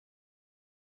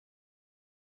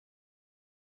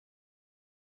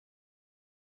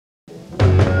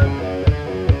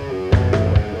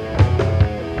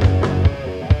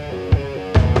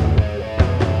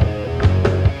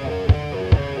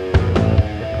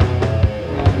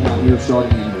countdown here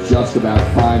starting in just about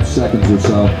 5 seconds or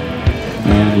so.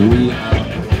 And we...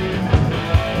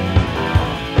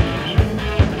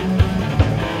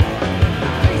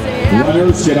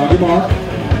 Runners, get on your mark.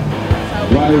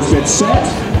 Runners, get set,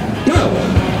 go!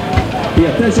 The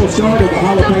official start of the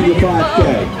Jalapeno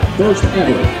 5K. First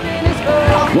ever.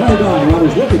 Well done,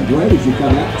 runners. Looking great as you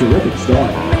come out. Terrific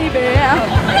start.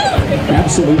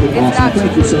 Absolutely awesome.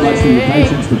 Thank you so much for your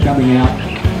patience, for coming out,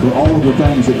 for all of the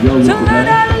things that go with the day.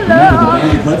 Remember, the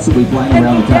band clips will be playing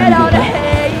around the town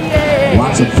today.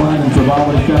 Lots of fun and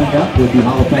frivolity coming up with the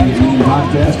Jalapeno eating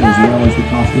contest as well as the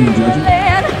costume judging.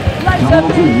 Come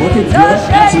on through. Looking good.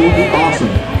 Absolutely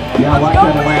awesome. Yeah, I like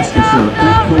that Alaska shirt.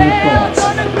 Cool thoughts.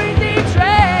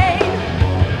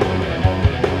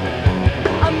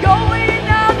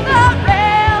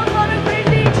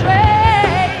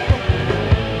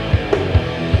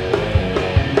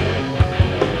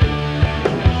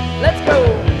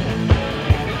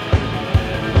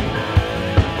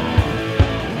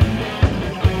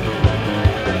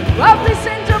 I've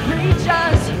listened to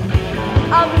preachers,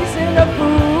 I've listened to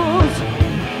fools,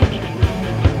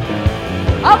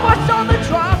 I've watched all the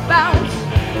dropouts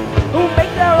who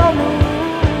make their own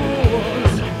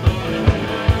rules.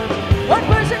 One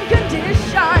person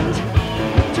conditioned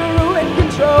to rule and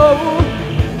control.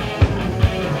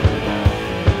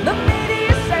 The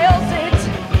media sells it,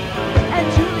 and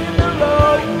you live the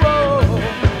road.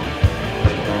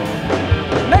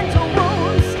 Mental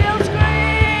wounds still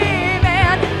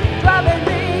screaming, driving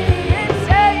me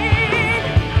insane.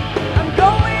 I'm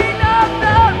going off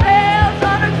the rails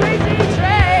on a crazy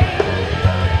train.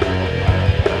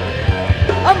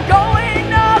 I'm going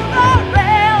off the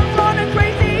rails on a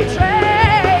crazy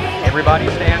train. Everybody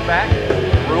stand back.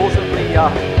 The rules of the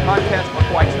contest are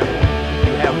quite simple.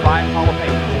 You have 5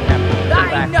 jalapenos. You have to put them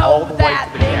back all the way to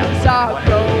the Things are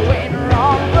going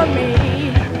wrong for me.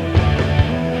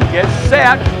 Get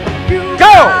set,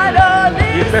 go!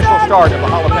 The official start of the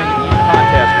Jalapeno eating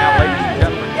contest. Now, ladies and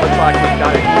gentlemen, looks like we've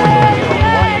got a fourth on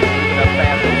the right, moving up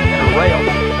fast in a rail.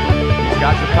 He's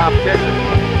got some competition.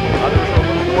 Others are a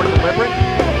little more deliberate.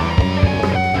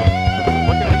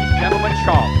 Look at these gentlemen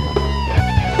chomp.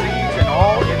 Seeds and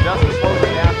all, it doesn't slow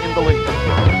them down in the lead.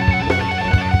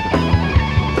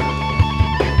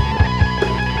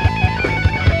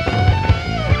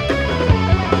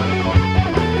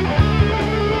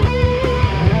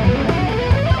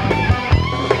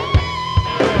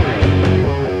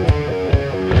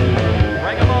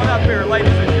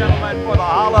 Ladies and gentlemen, for the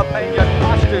Jalapeno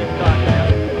costume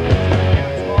contest.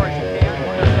 As far as you can,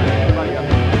 we're going to bring everybody up.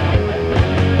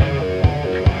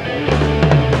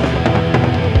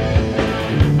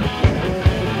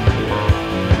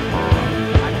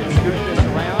 I can scoot this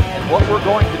around, and what we're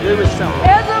going to do is simple.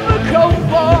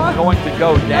 We're going to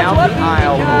go down the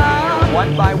aisle over here,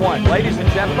 one by one. Ladies and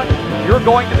gentlemen, you're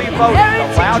going to be voting. The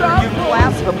louder you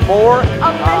clap, the more the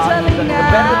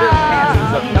better their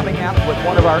chances of coming out with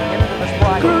one of our infamous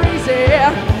prizes.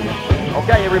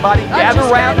 Okay, everybody, gather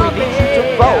around. We need you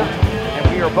to vote. And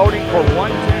we are voting for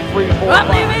 1, 2, 3, 4, 5.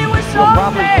 We'll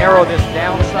probably narrow this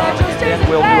down some, and then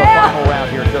we'll do a final round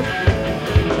here. Just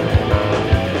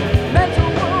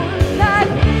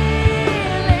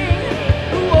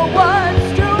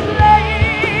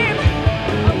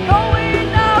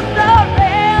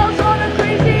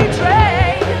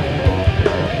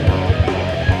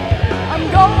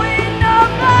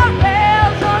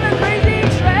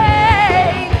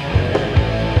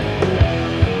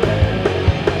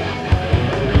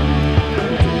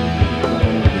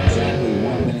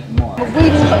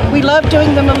We love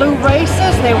doing the Mellew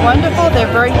races. They're wonderful. They're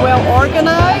very well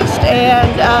organized,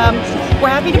 and we're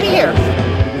happy to be here.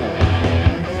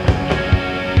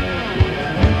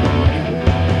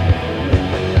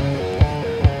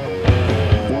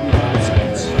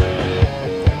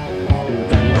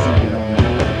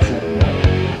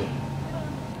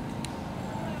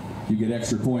 You get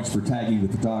extra points for tagging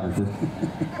the photographer.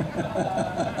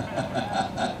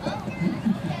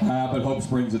 But hope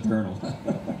springs eternal.